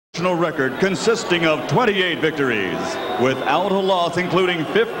professional record consisting of 28 victories, without a loss, including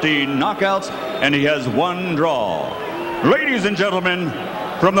 15 knockouts, and he has 1 draw. Ladies and gentlemen,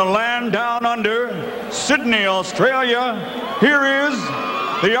 from the land down under, Sydney, Australia, here is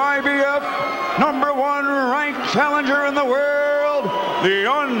the IBF #1 ranked challenger in the world, the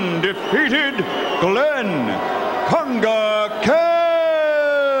undefeated Glen Kelly.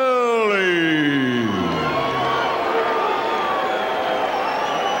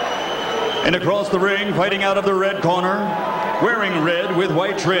 And across the ring, fighting out of the red corner, wearing red with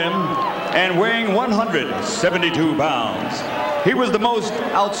white trim, and weighing 172 pounds. He was the most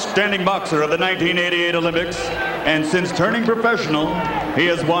outstanding boxer of the 1988 Olympics, and since turning professional, he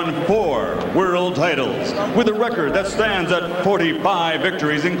has won 4 world titles, with a record that stands at 45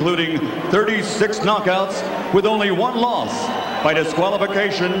 victories, including 36 knockouts, with only 1 loss by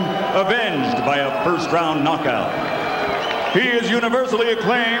disqualification, avenged by a first-round knockout. He is universally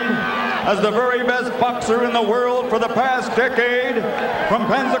acclaimed as the very best boxer in the world for the past decade. From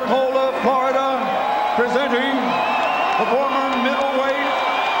Pensacola, Florida, presenting the former middleweight,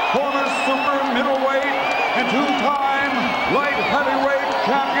 former super middleweight, and 2-time light heavyweight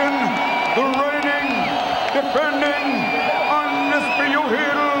champion, the reigning, defending,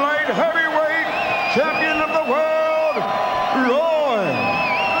 undisputed light heavyweight champion of the world, Roy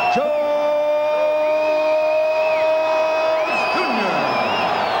Jones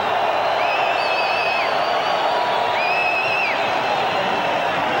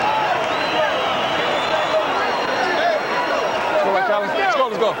Jr.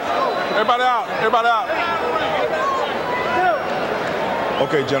 Let's go. Everybody out. Everybody out.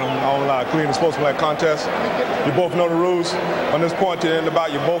 Okay, gentlemen, I won't lie. Clean and sportsmanlike contest. You both know the rules. On this point to the end of the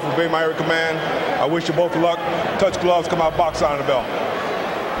bout, you both obey my every command. I wish you both luck. Touch gloves, come out, box out of the bell.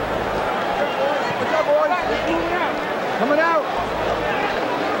 What's up, boys? Coming out.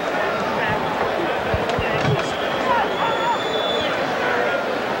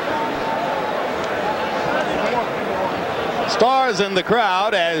 Stars in the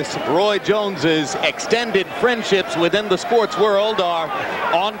crowd as Roy Jones's extended friendships within the sports world are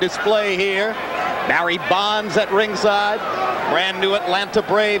on display here. Barry Bonds at ringside, brand new Atlanta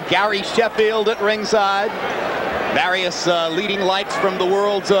Brave Gary Sheffield at ringside, various leading lights from the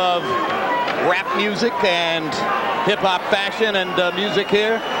worlds of rap music and hip-hop fashion and music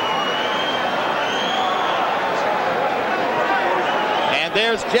here. And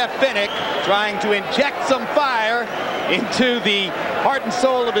there's Jeff Finnick trying to inject some fire into the heart and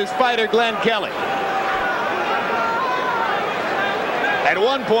soul of his fighter, Glen Kelly. At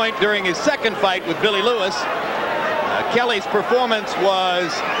one point during his second fight with Billy Lewis, Kelly's performance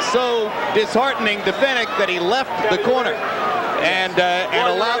was so disheartening to Finnick that he left the corner and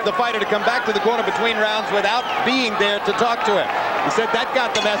allowed the fighter to come back to the corner between rounds without being there to talk to him. He said that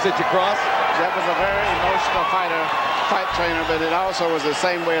got the message across. Jeff was a very emotional fight trainer, but it also was the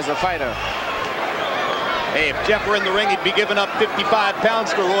same way as a fighter. Hey, if Jeff were in the ring, he'd be giving up 55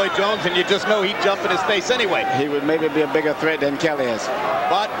 pounds for Roy Jones, and you just know he'd jump in his face anyway. He would maybe be a bigger threat than Kelly is.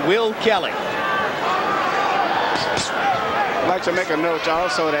 But will Kelly? I'd like to make a note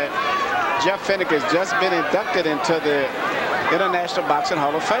also that Jeff Finnick has just been inducted into the International Boxing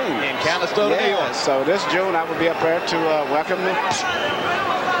Hall of Fame. In Canastota, New York. So this June, I will be up there to welcome him.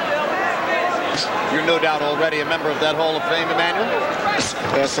 You're no doubt already a member of that Hall of Fame, Emmanuel.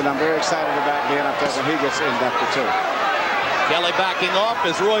 Yes, and I'm very excited about being up there when he gets inducted too. Kelly backing off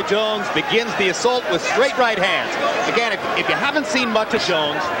as Roy Jones begins the assault with straight right hands. Again, if you haven't seen much of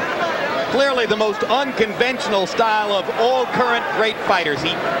Jones, clearly the most unconventional style of all current great fighters.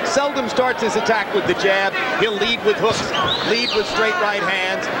 He seldom starts his attack with the jab. He'll lead with hooks, lead with straight right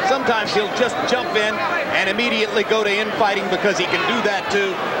hands. Sometimes he'll just jump in and immediately go to infighting because he can do that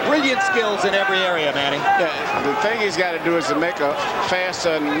too. Brilliant skills in every area, Manny. Yeah, the thing he's got to do is to make a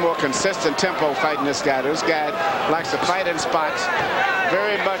faster and more consistent tempo fighting this guy. This guy likes to fight in spots,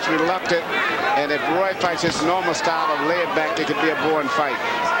 very much reluctant, and if Roy fights his normal style of laid back, it could be a boring fight.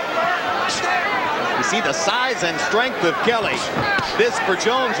 You see the size and strength of Kelly. This for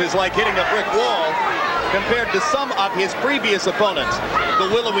Jones is like hitting a brick wall compared to some of his previous opponents. The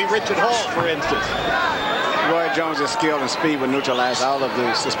willowy Richard Hall, for instance. Roy Jones' skill and speed would neutralize all of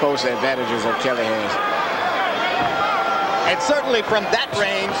the supposed advantages that Kelly has. And certainly from that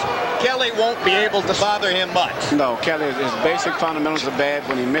range, Kelly won't be able to bother him much. No, Kelly, his basic fundamentals are bad.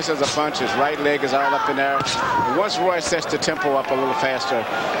 When he misses a punch, his right leg is all up in there. And once Roy sets the tempo up a little faster,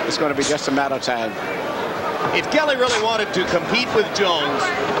 it's going to be just a matter of time. If Kelly really wanted to compete with Jones,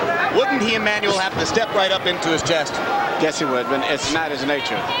 wouldn't he, Emmanuel, have to step right up into his chest? Yes, he would, but it's not his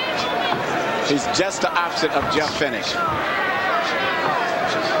nature. He's just the opposite of Jeff Finnick.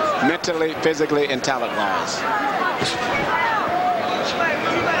 mentally, physically, and talent-wise.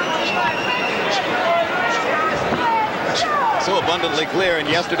 So abundantly clear in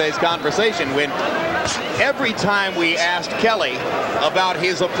yesterday's conversation when every time we asked Kelly about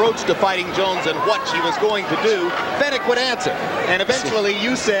his approach to fighting Jones and what he was going to do, Fennec would answer. And eventually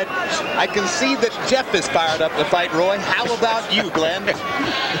you said, I can see that Jeff is fired up to fight Roy. How about you, Glenn? 33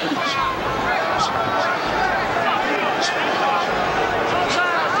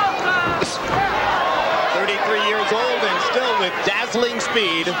 years old and still with dazzling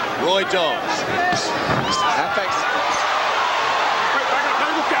speed, Roy Jones.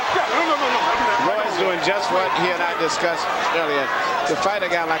 Roy's doing just what he and I discussed earlier. To fight a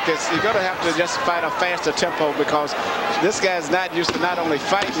guy like this, you're going to have to just fight a faster tempo because this guy's not used to not only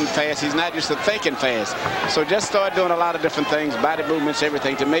fighting fast, he's not used to thinking fast. So just start doing a lot of different things, body movements,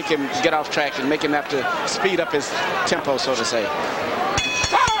 everything, to make him get off track and make him have to speed up his tempo, so to say.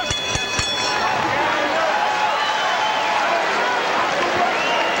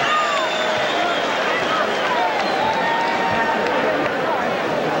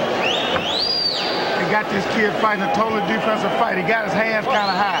 Got this kid fighting a totally defensive fight. He got his hands kind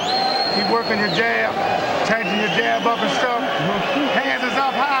of high. Keep working your jab, changing your jab up and stuff. Hands is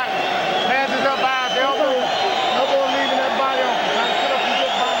up high. Hands is up high. Elbow leaving that body open. Trying to sit up and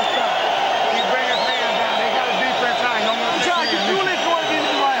just body stop. Keep bringing his hands down. They got a defense high. Josh, you do this going to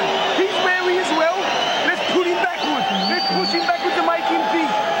the round. He's wary as well. Let's put him backwards. Let's push him backwards to make him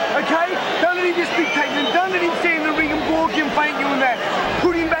beat. Okay? Don't let him just be taking him. Don't let him stay in the ring and walk him, feint you and that.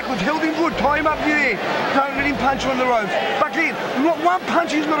 Put him backwards. Held him good. Tie him up there. Don't let him punch you on the ropes. But then, one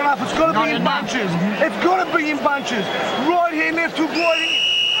punch is not enough. It's got to be in bunches. It's got to be in bunches. Right hand, left hook, right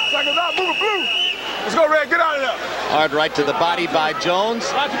hand. Suck it up, move it, Blue. Let's go, Red. Get out of there. Hard right to the body by Jones.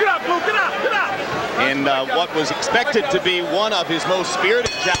 Get out, Blue. Get out. Get out. In what was expected to be one of his most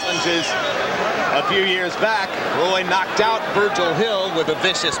spirited challenges a few years back, Roy knocked out Virgil Hill with a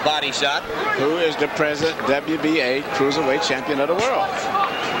vicious body shot. Who is the present WBA Cruiserweight Champion of the world?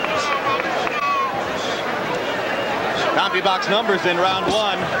 CompuBox numbers in round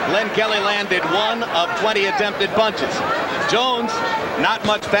one. Glen Kelly landed 1 of 20 attempted punches. Jones, not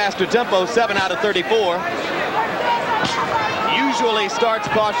much faster tempo, 7 out of 34. Usually starts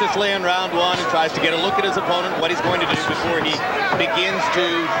cautiously in round one and tries to get a look at his opponent, what he's going to do before he begins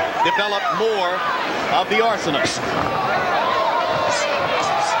to develop more of the arsenal. Left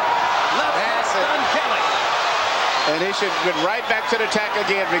hand, Kelly. And he should get right back to the attack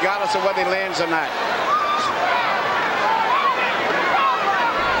again, regardless of whether he lands or not.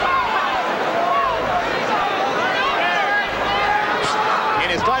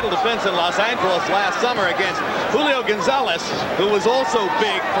 Title defense in Los Angeles last summer against Julio Gonzalez, who was also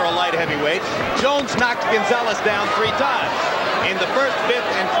big for a light heavyweight. Jones knocked Gonzalez down 3 times in the 1st, 5th,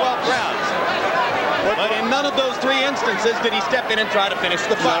 and 12th rounds. But in none of those 3 instances did he step in and try to finish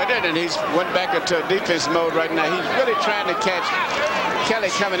the fight. No, he didn't. He's went back into defense mode right now. He's really trying to catch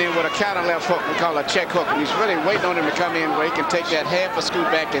Kelly coming in with a counter left hook, we call a check hook. And he's really waiting on him to come in where he can take that half a scoot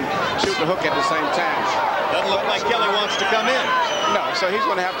back and shoot the hook at the same time. Doesn't look like Kelly wants to come in. No, so he's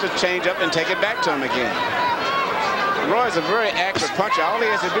going to have to change up and take it back to him again. Roy's a very accurate puncher. All he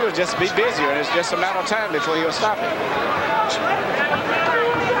has to do is just be busier, and it's just a matter of time before he'll stop it.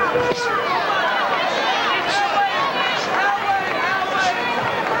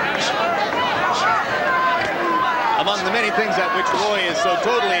 Among the many things at which Roy is so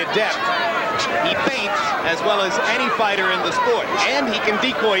totally adept, he feints as well as any fighter in the sport. And he can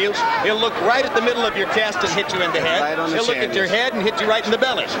decoy you. He'll look right at the middle of your chest and hit you in the head. Right on the He'll look at your head and hit you right in the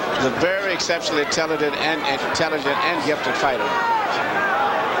belly. He's a very exceptionally talented and gifted fighter. Right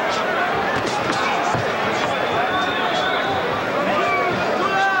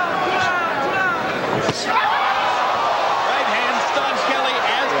hand stuns Kelly,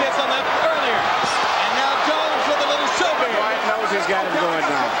 as did the left earlier. And now Jones with a little silver. White knows he's got him going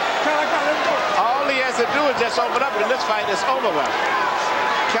down. All he has to do is just open up, and this fight is over with.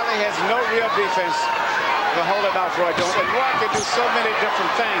 Kelly has no real defense to hold it off Roy Jones. And Roy can do so many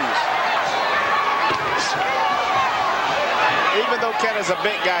different things. Even though Kelly's a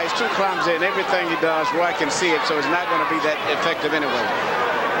big guy, he's too clumsy, and everything he does, Roy can see it, so it's not going to be that effective anyway.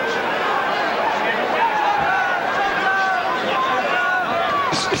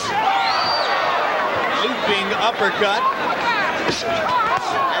 Looping uppercut.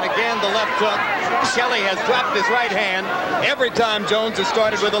 And again, the left hook. Kelly has dropped his right hand every time Jones has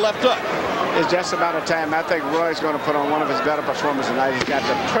started with a left hook. It's just about a time. I think Roy's going to put on one of his better performances tonight. He's got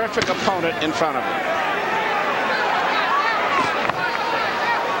the perfect opponent in front of him.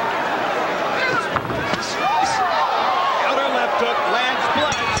 Outer left hook lands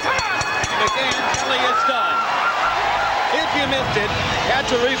flush. And Kelly is stunned. If you missed it, catch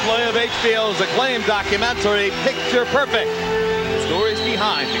a replay of HBO's acclaimed documentary, Picture Perfect. Stories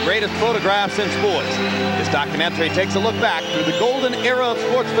behind the greatest photographs in sports. This documentary takes a look back through the golden era of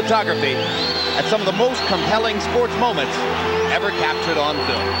sports photography at some of the most compelling sports moments ever captured on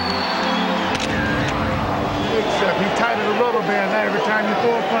film. Except he tightened the rubber band. Now every time you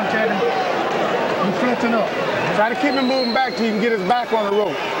throw a punch at him, he's flinching up. Try to keep him moving back till you can get his back on the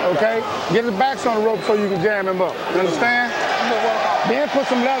rope, okay? Get his back on the rope so you can jam him up. You understand? Then put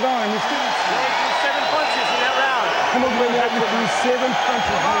some leather on him. 7 punches in that round. How much weight you have to do? 7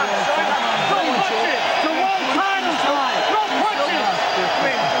 punches. No punches. So one final time. No punches.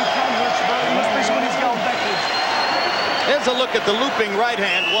 Especially when he's going backwards. Here's a look at the looping right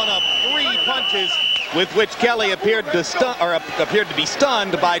hand, one of 3 punches with which Kelly appeared to be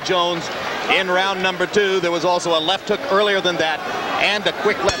stunned by Jones in round number 2. There was also a left hook earlier than that and a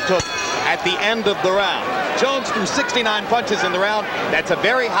quick left hook at the end of the round. Jones threw 69 punches in the round. That's a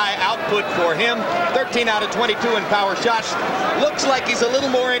very high output for him. 13 out of 22 in power shots. Looks like he's a little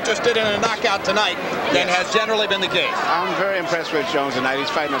more interested in a knockout tonight than has generally been the case. I'm very impressed with Jones tonight. He's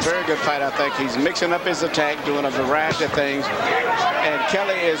fighting a very good fight, I think. He's mixing up his attack, doing a variety of things. And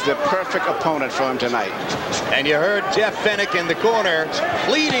Kelly is the perfect opponent for him tonight. And you heard Jeff Fennick in the corner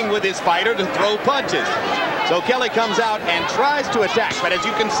pleading with his fighter to throw punches. So Kelly comes out and tries to attack, but as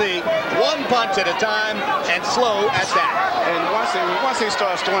you can see, 1 punch at a time and slow at that. And once he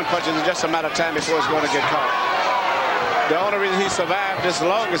starts throwing punches, it's just a matter of time before he's going to get caught. The only reason he survived this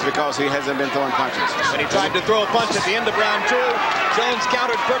long is because he hasn't been throwing punches. When he tried to throw a punch at the end of round 2, Jones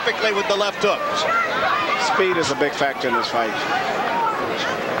countered perfectly with the left hook. Speed is a big factor in this fight.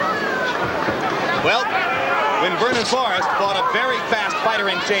 Well, when Vernon Forrest fought a very fast fighter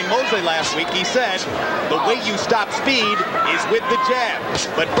in Shane Mosley last week, he said the way you stop speed is with the jab.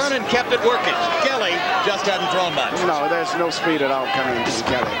 But Vernon kept it working. Kelly just hadn't thrown much. No, there's no speed at all coming from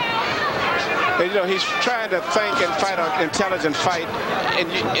Kelly. And, you know, he's trying to think and fight an intelligent fight. And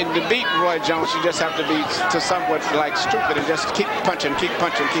to beat Roy Jones, you just have to be somewhat like stupid and just keep punching, keep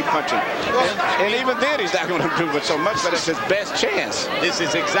punching, keep punching. And even then, he's not going to improve it so much, but it's his best chance. This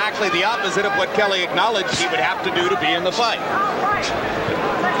is exactly the opposite of what Kelly acknowledged he would have to do to be in the fight.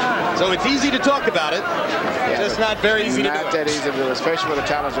 So it's easy to talk about it, just not very easy to do it. Not that easy to do, especially with a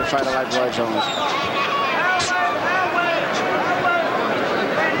talented fighter like Roy Jones.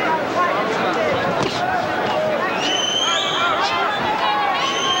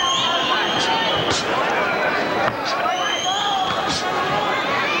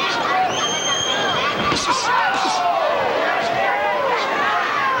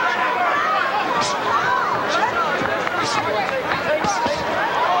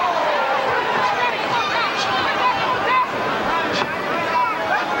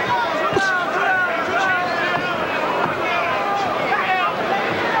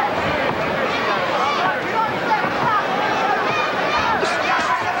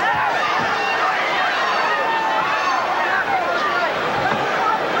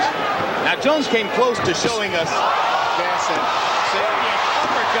 Jones came close to showing us. Jackson. See?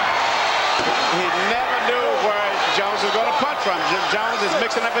 Uppercut. He never knew where Jones was going to punch from. Jones is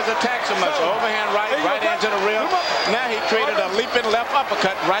mixing up his attack so much. Overhand right into the rib. Now he created a leaping left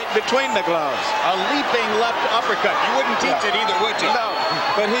uppercut right between the gloves. A leaping left uppercut. You wouldn't teach it either, would you? No,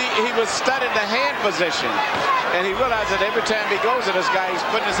 but he was studying the hand position. And he realized that every time he goes at this guy, he's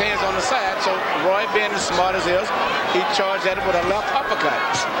putting his hands on the side. So Roy, being as smart as he is, he charged at him with a left uppercut.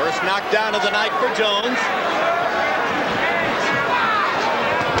 First knockdown of the night for Jones.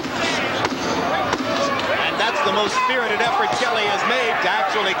 And that's the most spirited effort Kelly has made to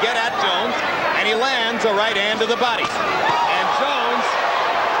actually get at Jones. And he lands a right hand to the body. And Jones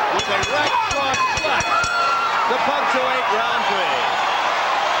with a right cross flush to punctuate round 3.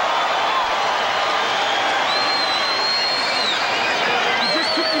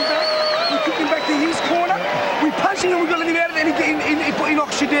 Back to his corner, we punch him and we're going to let him out and he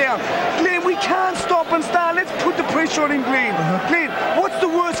knocks you down. Glen, we can't stop and start. Let's put the pressure on him, Glen. Glen, what's the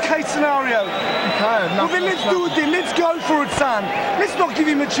worst case scenario? Well, then let's do it then. Let's go for it, son. Let's not give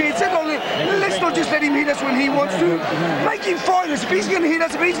him a chance. Let's not just let him hit us when he wants to. Make him fight us. If he's going to hit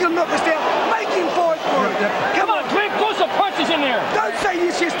us, if he's going to knock us down, make him fight for it. Come on, Glen, put some punches in there. Don't say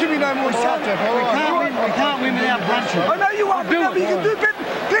yes to me no more, son. We can't win without punching. I know you are, but you can do better.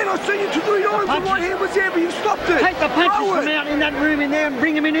 Glen, I see you to do it all. The right hand was there, but you stopped it. Take the punches from out in that room in there and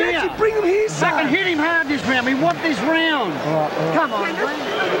bring him in here. Bring him here, son. Back and hit him hard this round. We want this round. Come on, Glen.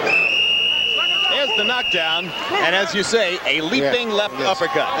 There's the knockdown, and as you say, a leaping left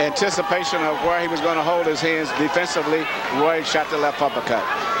uppercut. Anticipation of where he was going to hold his hands defensively, Roy shot the left uppercut.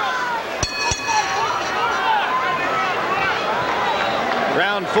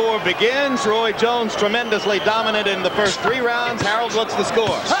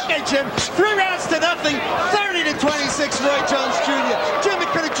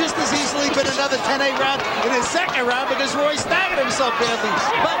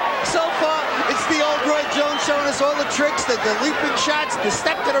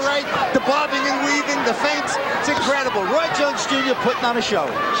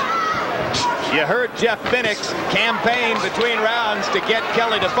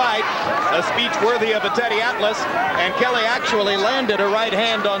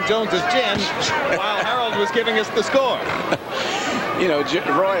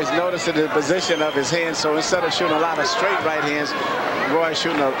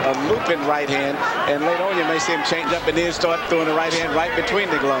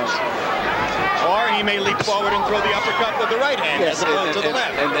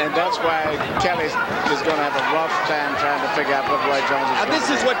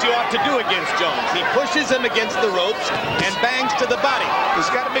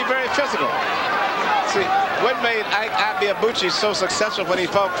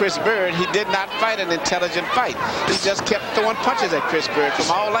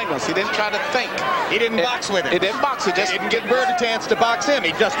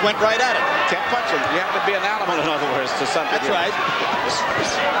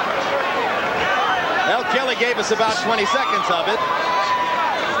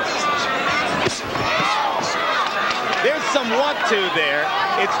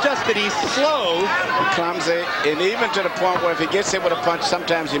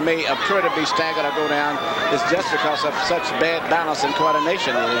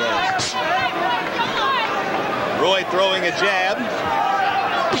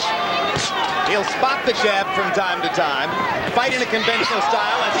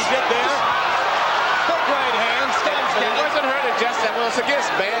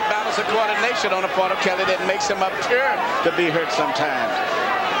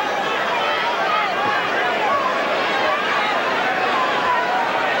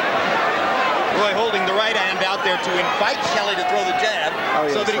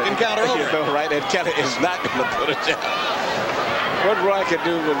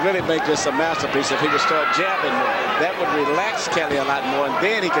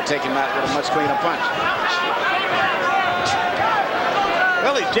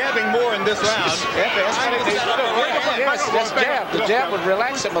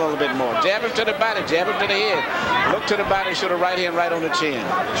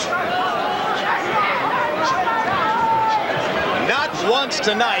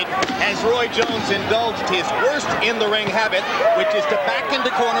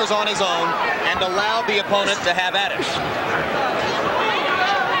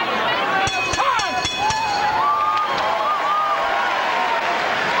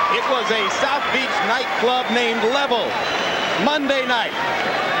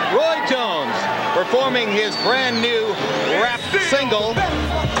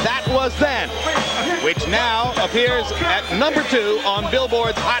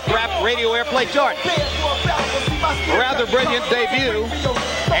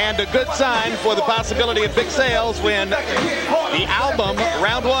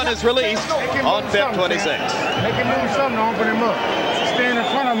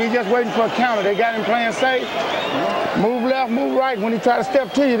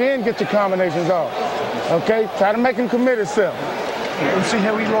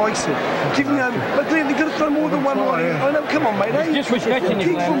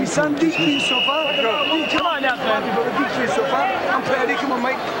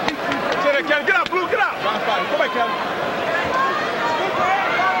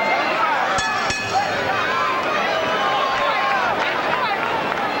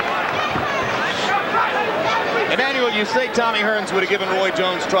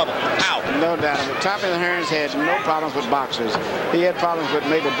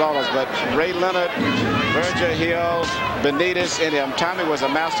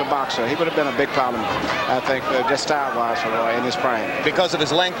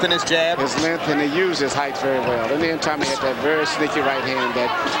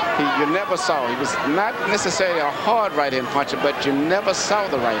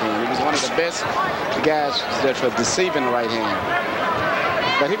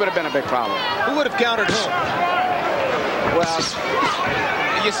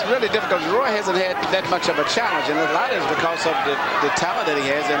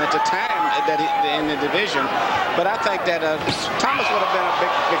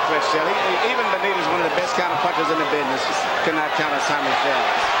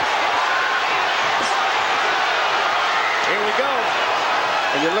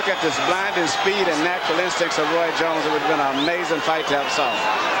 When you look at this blinding speed and natural instincts of Roy Jones, it would have been an amazing fight to have saw.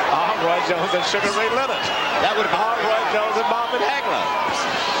 Roy Jones and Sugar Ray Leonard. That would have been Roy Jones and Marvin Hagler.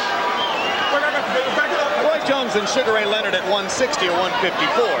 Roy Jones and Sugar Ray Leonard at 160 or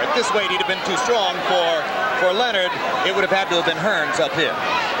 154. At this weight, he'd have been too strong for Leonard. It would have had to have been Hearns up here.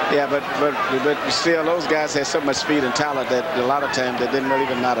 Yeah, but still, those guys had so much speed and talent that a lot of times they didn't really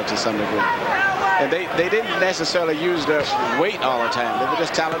even matter to some degree. And they didn't necessarily use their weight all the time. They were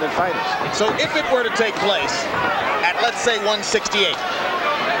just talented fighters. So if it were to take place at, let's say, 168,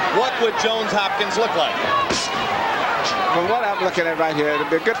 what would Jones-Hopkins look like? From what I'm looking at right here, it'll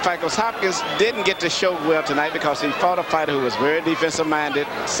be a good fight because Hopkins didn't get to show well tonight because he fought a fighter who was very defensive-minded,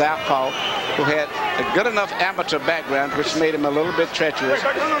 southpaw, who had a good enough amateur background, which made him a little bit treacherous.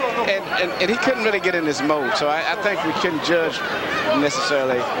 And he couldn't really get in his mode. So I think we couldn't judge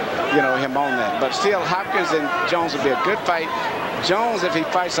necessarily, him on that. But still, Hopkins and Jones would be a good fight. Jones, if he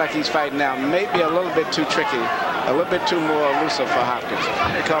fights like he's fighting now, may be a little bit too tricky, a little bit too more elusive for Hopkins.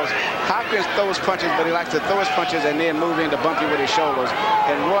 Because Hopkins throws punches, but he likes to throw his punches and then move into bumpy with his shoulders.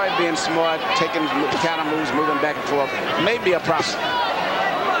 And Roy being smart, taking counter moves, moving back and forth, may be a problem.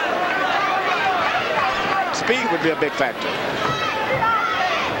 Speed would be a big factor.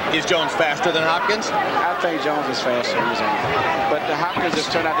 Is Jones faster than Hopkins? I think Jones is faster. But Hopkins has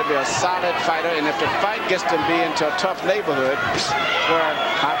turned out to be a solid fighter, and if the fight gets to be into a tough neighborhood, where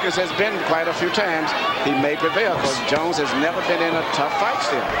Hopkins has been quite a few times, he may prevail, because Jones has never been in a tough fight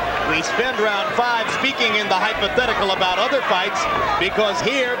still. We spend round 5 speaking in the hypothetical about other fights, because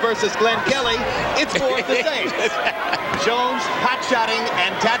here versus Glen Kelly, it's more of the same. Jones hot-shotting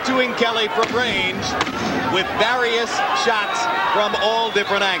and tattooing Kelly from range with various shots from all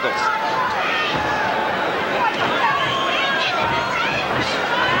different angles.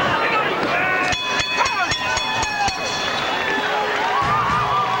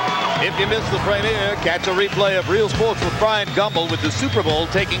 If you missed the premiere, catch a replay of Real Sports with Brian Gumbel with the Super Bowl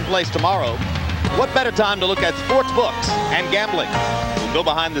taking place tomorrow. What better time to look at sports books and gambling? We'll go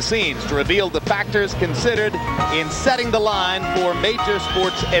behind the scenes to reveal the factors considered in setting the line for major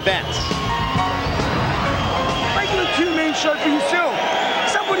sports events. Make it a two-man show for yourself.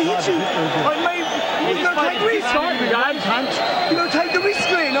 Somebody hits you. You don't take the risk. You don't take the risk,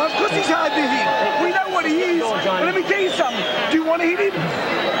 Glen. Of course he's hard to hit. We know what he is. But let me tell you something. Do you want to hit him?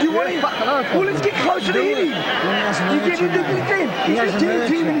 Do you want him? Well, let's get closer to hit him. You get him again. He's a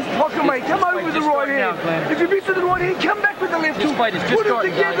team in his pocket, mate. Come over with the right hand. If you miss with the right hand, come back with the left hook. Put them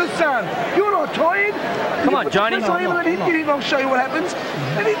together, son. You're not tired. Come on, Johnny. Let him get in. I'll show you what happens.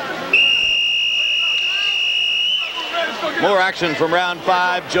 More action from round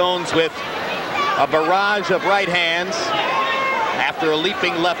 5. Jones with a barrage of right hands after a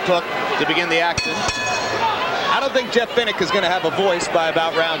leaping left hook to begin the action. I don't think Jeff Finnick is going to have a voice by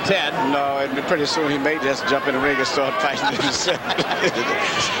about round 10. No, and pretty soon he may just jump in the ring and start fighting himself.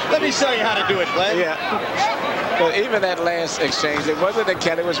 Let me show you how to do it, Glenn. Yeah. But even that last exchange, it wasn't that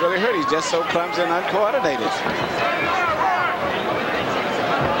Kelly was really hurt. He's just so clumsy and uncoordinated.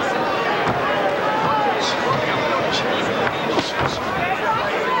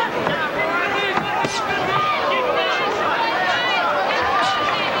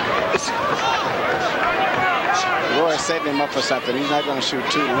 Setting him up for something. He's not going to shoot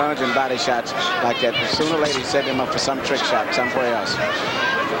 2 lunging body shots like that. Sooner or later, he's setting him up for some trick shot somewhere else. The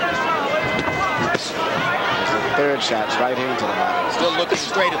third shot's right hand to the body. Still looking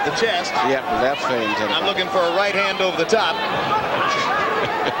straight at the chest. Yep, left hand to the body. I'm looking for a right hand over the top.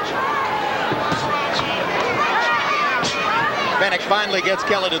 Finnick finally gets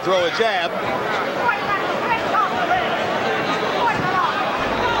Kelly to throw a jab.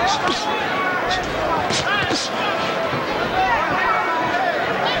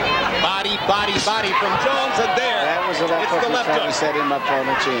 Body from Jones, and there. That was the left hook. He tried to set him up on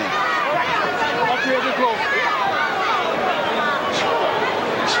the chin.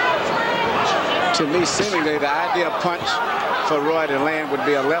 To me, seemingly the ideal punch for Roy to land would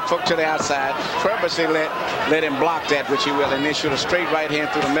be a left hook to the outside, purposely let him block that, which he will, and then shoot a straight right hand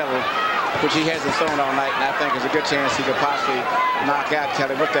through the middle, which he hasn't thrown all night, and I think there's a good chance he could possibly knock out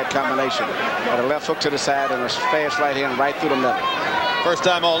Kelly with that combination. But a left hook to the side and a fast right hand right through the middle. First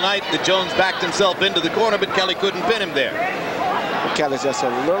time all night that Jones backed himself into the corner, but Kelly couldn't pin him there. Kelly's just a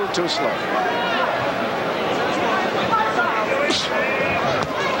little too slow.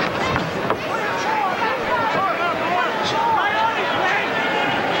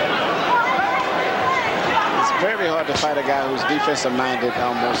 It's very hard to fight a guy who's defensive minded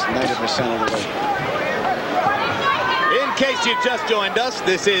almost 90% of the way. In case you've just joined us,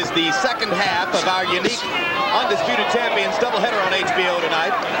 this is the second half of our unique Undisputed Champions doubleheader on HBO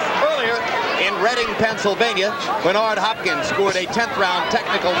tonight. Earlier in Reading, Pennsylvania, Bernard Hopkins scored a 10th round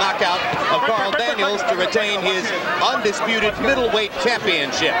technical knockout of Carl Daniels to retain his undisputed middleweight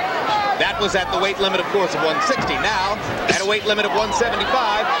championship. That was at the weight limit, of course, of 160. Now, at a weight limit of 175,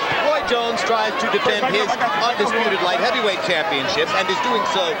 Roy Jones tries to defend his undisputed light heavyweight championship and is doing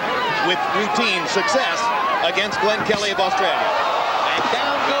so with routine success against Glen Kelly of Australia. And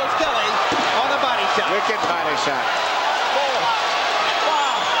down goes Kelly on a body shot. Wicked body shot.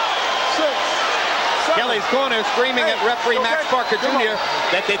 Kelly's corner screaming at referee Max Parker Jr.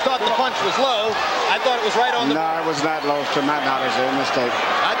 that they thought the punch was low. I thought it was right on the... No, it was not low to my knowledge. A mistake.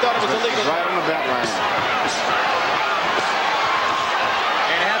 I thought it was illegal. Right on the bat line.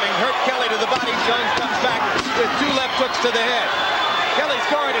 And having hurt Kelly to the body, Jones comes back with 2 left hooks to the head. Kelly's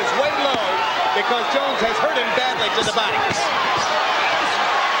guard is way low because Jones has hurt him badly to the body.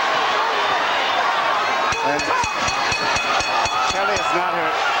 And Kelly is not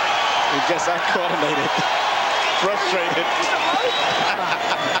hurt. He's just uncoordinated, frustrated.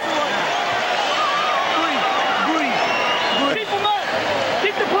 Breathe. Keep them up.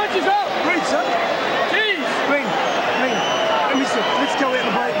 Keep the punches up. Breathe, son. Jeez. Glen. Let me see. Let's go out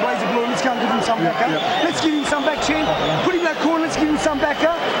the blaze of glory. Let's go and give him some back up. Let's give him some back, champ. Put him in that corner. Let's give him some back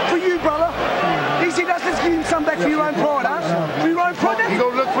up. For you, brother. Easy does. Let's give him some back for your own pride, huh? For your own pride. You go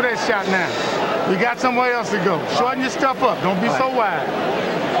look for that shot now. You got somewhere else to go. Shorten your stuff up. Don't be so wide.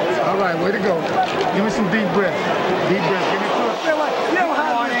 All right, way to go. Give me some deep breath. Deep breath. Give me two. You know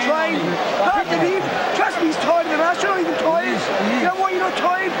how to train. Hard to be. Trust me, he's tired than us. You're not even tired. You know why you're not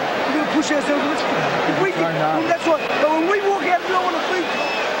tired? We're going to push ourselves. If we can, that's what. But when we walk out, we don't want to think.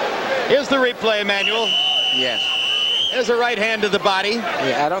 Here's the replay, Emmanuel. Yes. There's a right hand to the body.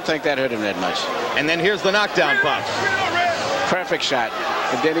 Yeah, I don't think that hurt him that much. And then here's the knockdown punch. Perfect shot.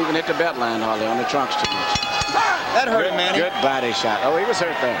 It didn't even hit the belt line hardly on the trunks too much. That hurt him, Manny. Good body shot. Oh, he was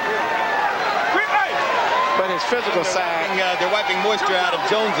hurt there. But his physical side... They're wiping moisture out of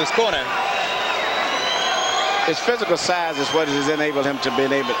Jones's corner. His physical size is what has enabled him to be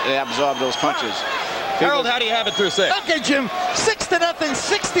able to absorb those punches. Harold, how do you have it through 6? Okay, Jim. 6-0,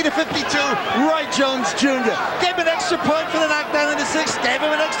 60-52. Roy Jones Jr. Gave an extra point for the knockdown in the 6th. Gave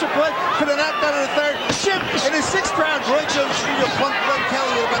him an extra point for the knockdown in the 3rd. Jim, in his 6th round, Roy Jones Jr. punked Glen Kelly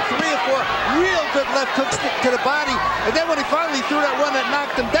with about 3 or 4 real good left hooks to the body. And then when he finally threw that one that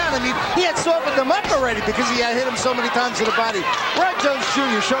knocked him down, I mean, he had softened him up already because he had hit him so many times to the body. Roy Jones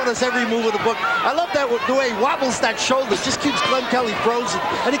Jr. showed us every move of the book. I love that the way he wobbles that shoulder. Just keeps Glen Kelly frozen.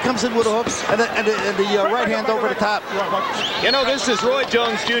 And he comes in with a hook and the right hand over the top. You know, this is Roy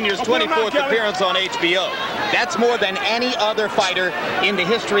Jones Jr.'s 24th appearance on HBO. That's more than any other fighter in the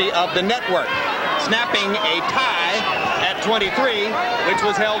history of the network, snapping a tie at 23, which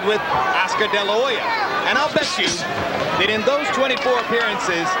was held with Oscar De La Hoya. And I'll bet you that in those 24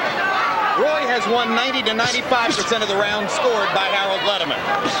 appearances, Roy has won 90 to 95% of the rounds scored by Harold Letterman.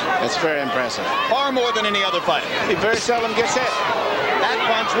 That's very impressive. Far more than any other fighter. He very seldom gets hit. That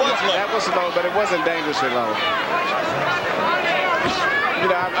punch was low. That was low, but it wasn't dangerously low. You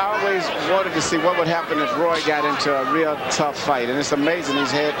know, I always wanted to see what would happen if Roy got into a real tough fight. And it's amazing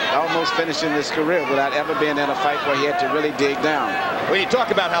he's had almost finishing his career without ever being in a fight where he had to really dig down. When you talk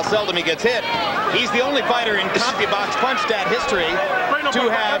about how seldom he gets hit, he's the only fighter in CompuBox punch stat history to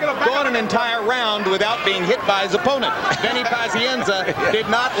have gone an entire round without being hit by his opponent. Benny Pazienza did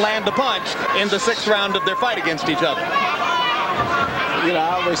not land a punch in the 6th round of their fight against each other. You know,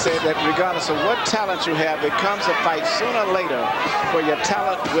 I always say that regardless of what talent you have, it comes a fight sooner or later where your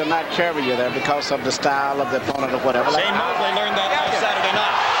talent will not carry you there because of the style of the opponent or whatever. Shane Mosley learned that last Saturday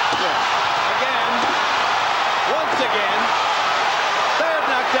night. Again, once again, 3rd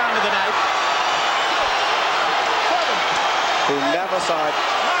knockdown of the night. Who never saw it.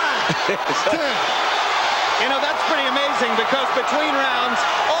 You know, that's pretty amazing because between rounds,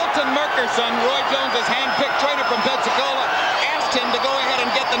 Alton Merkerson, Roy Jones' hand-picked trainer from Pensacola, asked him to go ahead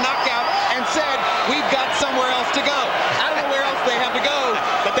and get the knockout and said, we've got somewhere else to go. I don't know where else they have to go,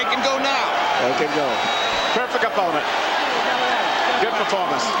 but they can go now. They can go. Perfect opponent. Good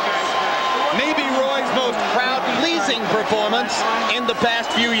performance. Maybe Roy's most crowd-pleasing performance in the past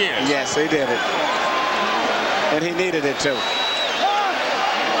few years. Yes, he did it. And he needed it, too.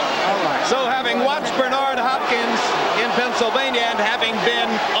 So having watched Bernard Hopkins in Pennsylvania and having been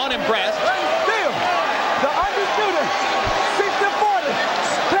unimpressed, Damn! The undisputed 60-40,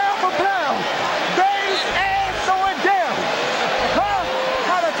 pound for pound, Dave's ass going down. Huh?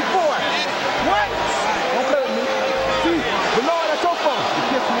 How about your boy? What? Don't play with me. See, Bernard, that's your fault. You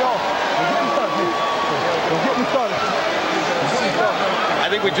pissed me off. Don't get me started, man. Don't get me started.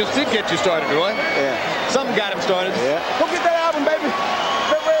 just did get you started, Roy. Yeah. Something got him started. Yeah. Go get that album, baby.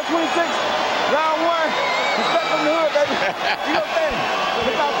 February 26th, round 1. Respect from the hood, baby. You know thing.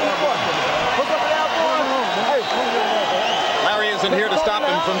 Look out for the boy. What's up with that boy? Hey. Larry isn't here to stop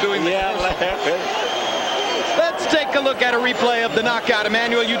him from doing the Let's take a look at a replay of the knockout.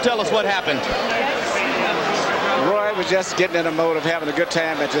 Emmanuel, you tell us what happened. Roy was just getting in the mode of having a good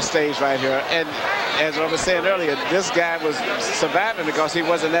time at this stage right here. And as I was saying earlier, this guy was surviving because he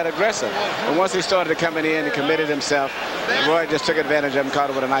wasn't that aggressive. And once he started coming in and committed himself, Roy just took advantage of him, caught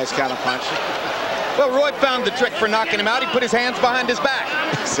him with a nice counter punch. Well, Roy found the trick for knocking him out. He put his hands behind his back.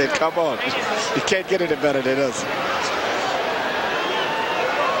 He said, come on. You can't get any better than this.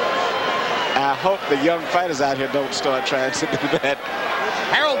 I hope the young fighters out here don't start trying to do that.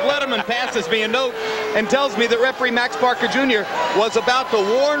 Harold Letterman passes me a note and tells me that referee Max Parker Jr. was about to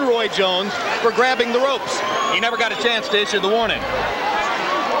warn Roy Jones for grabbing the ropes. He never got a chance to issue the warning.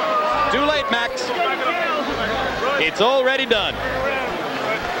 Too late, Max. It's already done.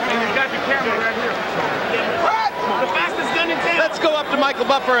 Let's go up to Michael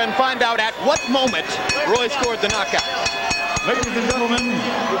Buffer and find out at what moment Roy scored the knockout. Ladies and gentlemen,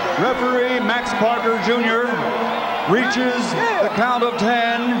 referee Max Parker Jr. reaches the count of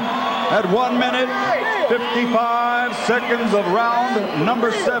 10 at 1 minute, 55 seconds of round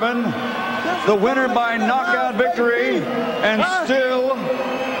number 7. The winner by knockout victory, and still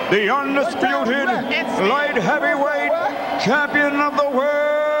the undisputed light heavyweight champion of the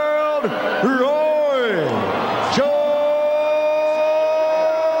world, Roy Jones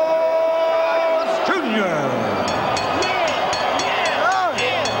Jr.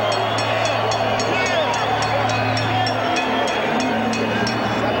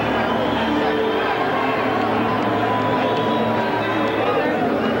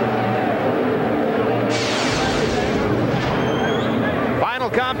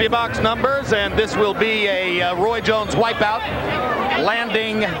 CompuBox numbers, and this will be a Roy Jones wipeout,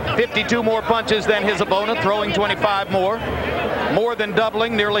 landing 52 more punches than his opponent, throwing 25 more than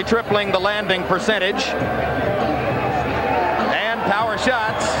doubling, nearly tripling the landing percentage. And power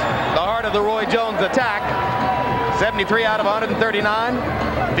shots, the heart of the Roy Jones attack, 73 out of 139,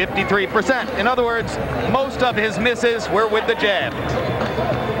 53%. In other words, most of his misses were with the jab.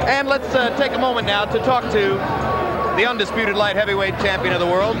 And let's take a moment now to talk to the undisputed light heavyweight champion of the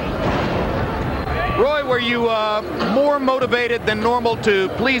world. Roy, were you more motivated than normal to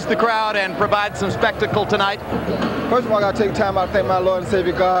please the crowd and provide some spectacle tonight? First of all, I got to take time out to thank my Lord and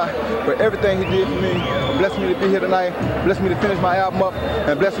Savior God for everything he did for me. Blessed me to be here tonight, blessed me to finish my album up,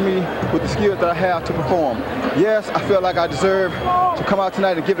 and blessed me with the skills that I have to perform. Yes, I feel like I deserve to come out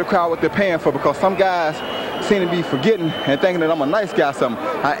tonight and give the crowd what they're paying for, because some guys seem to be forgetting and thinking that I'm a nice guy or something.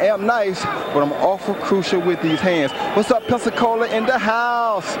 I am nice, but I'm awful crucial with these hands. What's up, Pensacola in the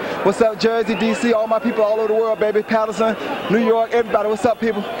house? What's up, Jersey, D.C., all my people all over the world, baby. Patterson, New York, everybody. What's up,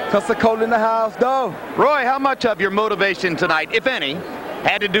 people? Pensacola in the house, though. Roy, how much of your motivation tonight, if any,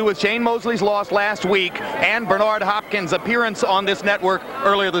 had to do with Shane Mosley's loss last week and Bernard Hopkins' appearance on this network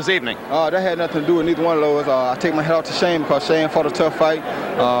earlier this evening? That had nothing to do with neither one of those. I take my hat off to Shane because Shane fought a tough fight.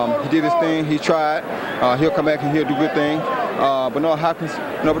 He did his thing. He tried. He'll come back and he'll do good things. Bernard Hopkins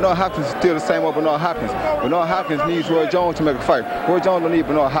is still the same old Bernard Hopkins. Bernard Hopkins needs Roy Jones to make a fight. Roy Jones don't need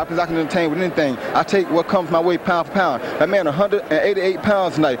Bernard Hopkins. I can entertain with anything. I take what comes my way pound for pound. That man 188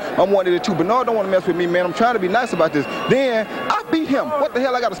 pounds tonight. I'm 182. Bernard don't want to mess with me, man. I'm trying to be nice about this. Then I beat him. What the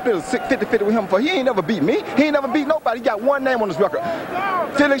hell I got to split a 50-50 with him for? He ain't never beat me. He ain't never beat nobody. He got one name on his record.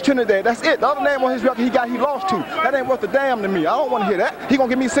 Felix Trinidad. That's it. The other name on his record he lost to. That ain't worth a damn to me. I don't want to hear that. He gonna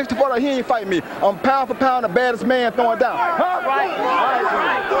give me 64. He ain't fighting me. I'm pound for pound the baddest man throwing down.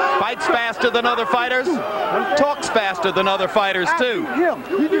 Fights faster than other fighters, talks faster than other fighters too.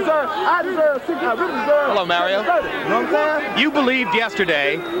 He deserves, I deserve 60. I really deserve. Hello, Mario. You know what I'm saying? You believed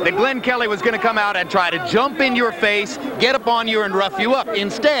yesterday that Glen Kelly was going to come out and try to jump in your face, get up on you, and rough you up.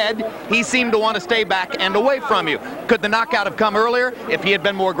 Instead, he seemed to want to stay back and away from you. Could the knockout have come earlier if he had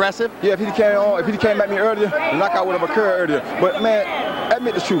been more aggressive? Yeah, if he came at me earlier, the knockout would have occurred earlier. But man,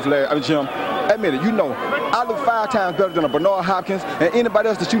 admit the truth, Larry, Jim. Admit it. You know, I look 5 times better than a Bernard Hopkins and anybody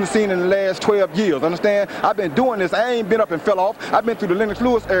else that you've seen in the last 12 years. Understand? I've been doing this. I ain't been up and fell off. I've been through the Lennox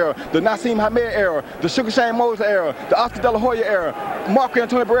Lewis era, the Nassim Hamed era, the Sugar Shane Mosley era, the Oscar De La Hoya era, Marco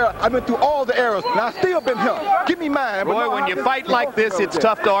Antonio Barrera. I've been through all the eras, and I've still been here. Give me mine. Roy, when you fight like this, it's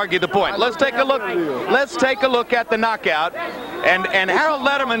tough to argue the point. Let's take a look. Let's take a look at the knockout. And Harold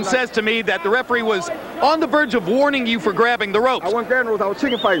Letterman says to me that the referee was on the verge of warning you for grabbing the ropes. I wasn't grabbing the ropes. I was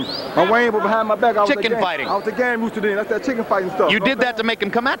chicken fighting. My Wayne was behind my back. I was chicken fighting. I was a game rooster then. That's that chicken fighting stuff. You did that to make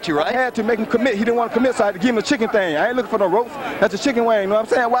him come at you, right? I had to make him commit. He didn't want to commit, so I had to give him the chicken thing. I ain't looking for no ropes. That's a chicken Wayne. You know what I'm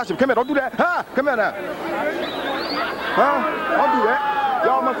saying? Watch him. Come here. Don't do that. Huh? Come here now. Huh? Don't do that.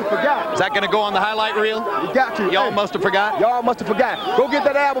 Y'all must have forgot. Is that going to go on the highlight reel? You got to. Y'all must have forgot? Y'all must have forgot. Go get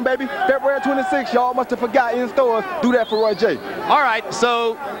that album, baby. February 26th. Y'all must have forgot in stores. Do that for Roy J. All right,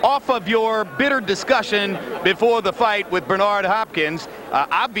 so off of your bitter discussion before the fight with Bernard Hopkins,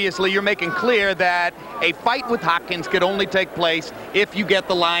 obviously you're making clear that a fight with Hopkins could only take place if you get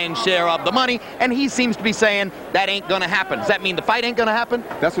the lion's share of the money, and he seems to be saying that ain't going to happen. Does that mean the fight ain't going to happen?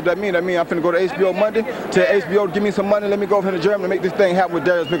 That's what that means. That means I'm finna go to HBO Monday, tell HBO to give me some money, let me go over here to Germany and make this thing happen with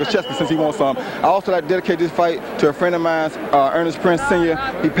Darius Mickelchester since he wants some. I also like to dedicate this fight to a friend of mine, Ernest Prince Sr.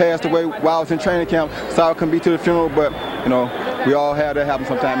 He passed away while I was in training camp, so I couldn't be to the funeral, but, you know, we all had that happen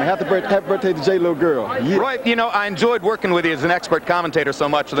sometime. And happy birthday to J, little girl. Yeah. Roy, you know, I enjoyed working with you as an expert commentator so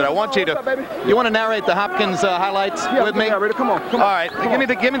much that I want you to, you want to narrate the Hopkins highlights with me? Come on. All right, give me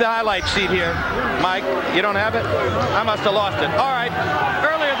the highlight sheet here. Mike, you don't have it? I must have lost it. All right,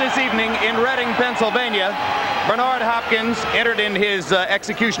 earlier this evening in Reading, Pennsylvania, Bernard Hopkins entered in his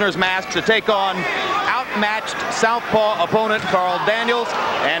executioner's mask to take on outmatched southpaw opponent Carl Daniels,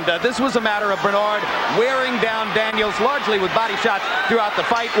 and this was a matter of Bernard wearing down Daniels largely with body shots throughout the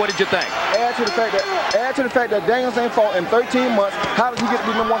fight. What did you think? Add to the fact that Daniels ain't fought in 13 months. How does he get to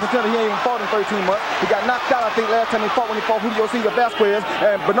be number one contender? He ain't even fought in 13 months. He got knocked out, I think, last time he fought when he fought Julio Cesar Vasquez,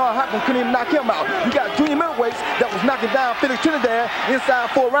 and Bernard Hopkins couldn't even knock him out. You got junior middleweights that was knocking down Felix Trinidad inside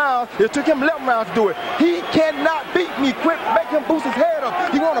 4 rounds. It took him 11 rounds to do it. He cannot beat me quick, make him boost his head up.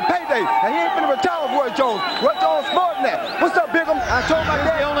 He want a payday, and he ain't finna retire with Roy Jones. Roy Jones smarter than that. What's up, Big'em? I told my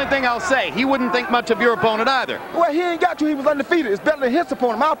dad. The only thing I'll say, he wouldn't think much of your opponent either. Well, he ain't got to. He was undefeated. It's better than his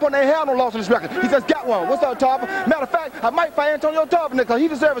opponent. My opponent ain't had no loss on his record. He just got one. What's up, Tarver? Matter of fact, I might fight Antonio Tarver next, because he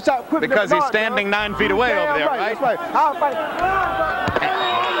deserves a shot quicker because than he's standing 9 feet away over there, right? That's right. I'll fight.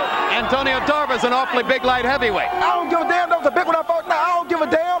 Antonio Tarver's an awfully big light heavyweight. I don't give a damn. That was a big one I fought. Now, I don't give a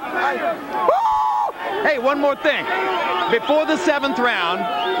damn. Hey, one more thing. Before the 7th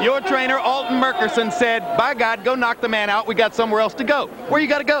round, your trainer, Alton Merkerson, said, by God, go knock the man out. We got somewhere else to go. Where you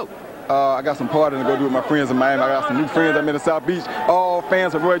got to go? I got some partying to go do with my friends in Miami. I got some new friends I met in South Beach. All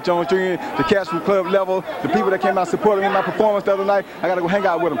fans of Roy Jones Jr., the cats from club level, the people that came out supporting me in my performance the other night. I got to go hang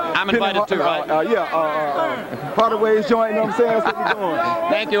out with them. I'm invited too, right? Partyways joint, you know what I'm saying? That's what we're doing.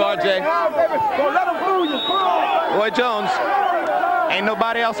 Thank you, RJ. Don't let them fool you. Roy Jones, ain't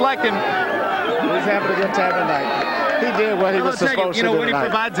nobody else like him. He's having a good time tonight. He did what he was supposed to do. You know, when he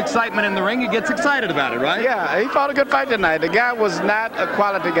provides excitement in the ring, he gets excited about it, right? Yeah, he fought a good fight tonight. The guy was not a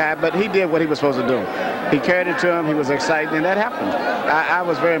quality guy, but he did what he was supposed to do. He carried it to him. He was excited, and that happened. I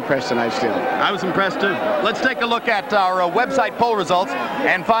was very impressed tonight still. I was impressed, too. Let's take a look at our website poll results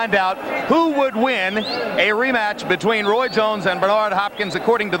and find out who would win a rematch between Roy Jones and Bernard Hopkins,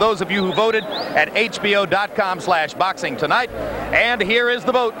 according to those of you who voted at hbo.com/boxing tonight. And here is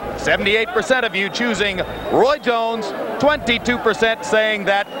the vote. 78% of you choosing Roy Jones, 22% saying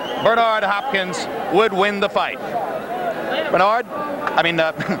that Bernard Hopkins would win the fight.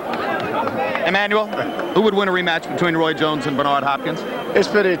 Emmanuel, who would win a rematch between Roy Jones and Bernard Hopkins? It's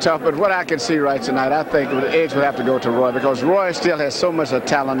pretty tough, but what I can see right tonight, I think the edge would have to go to Roy, because Roy still has so much of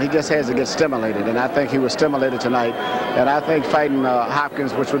talent. He just has to get stimulated, and I think he was stimulated tonight. And I think fighting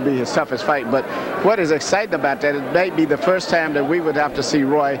Hopkins, which would be his toughest fight. But what is exciting about that, it may be the first time that we would have to see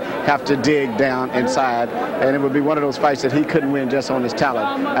Roy have to dig down inside, and it would be one of those fights that he couldn't win just on his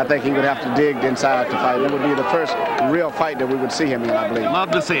talent. I think he would have to dig inside to fight. It would be the first real fight that we would see him in, I believe.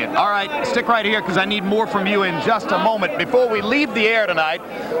 Love to see it. All right, stick right here, because I need more from you in just a moment. Before we leave the air tonight,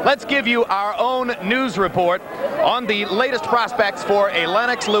 let's give you our own news report on the latest prospects for a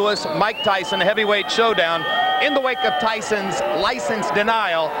Lennox Lewis-Mike Tyson heavyweight showdown in the wake of Tyson's license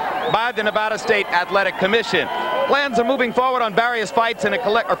denial by the Nevada State Athletic Commission. Plans are moving forward on various fights in a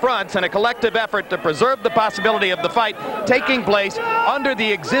collective effort to preserve the possibility of the fight taking place under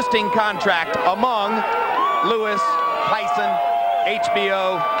the existing contract among Lewis, Tyson,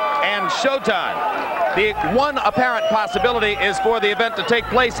 HBO, and Showtime. The one apparent possibility is for the event to take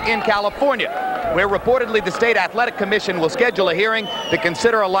place in California, where reportedly the State Athletic Commission will schedule a hearing to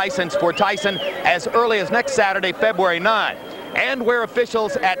consider a license for Tyson as early as next Saturday, February 9. And where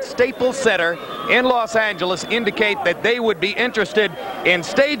officials at Staples Center in Los Angeles indicate that they would be interested in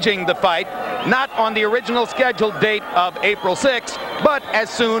staging the fight, not on the original scheduled date of April 6th, but as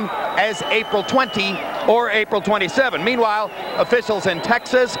soon as April 20 or April 27. Meanwhile, officials in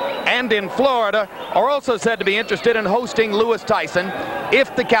Texas and in Florida are also said to be interested in hosting Lewis Tyson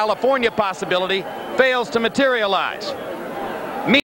if the California possibility fails to materialize.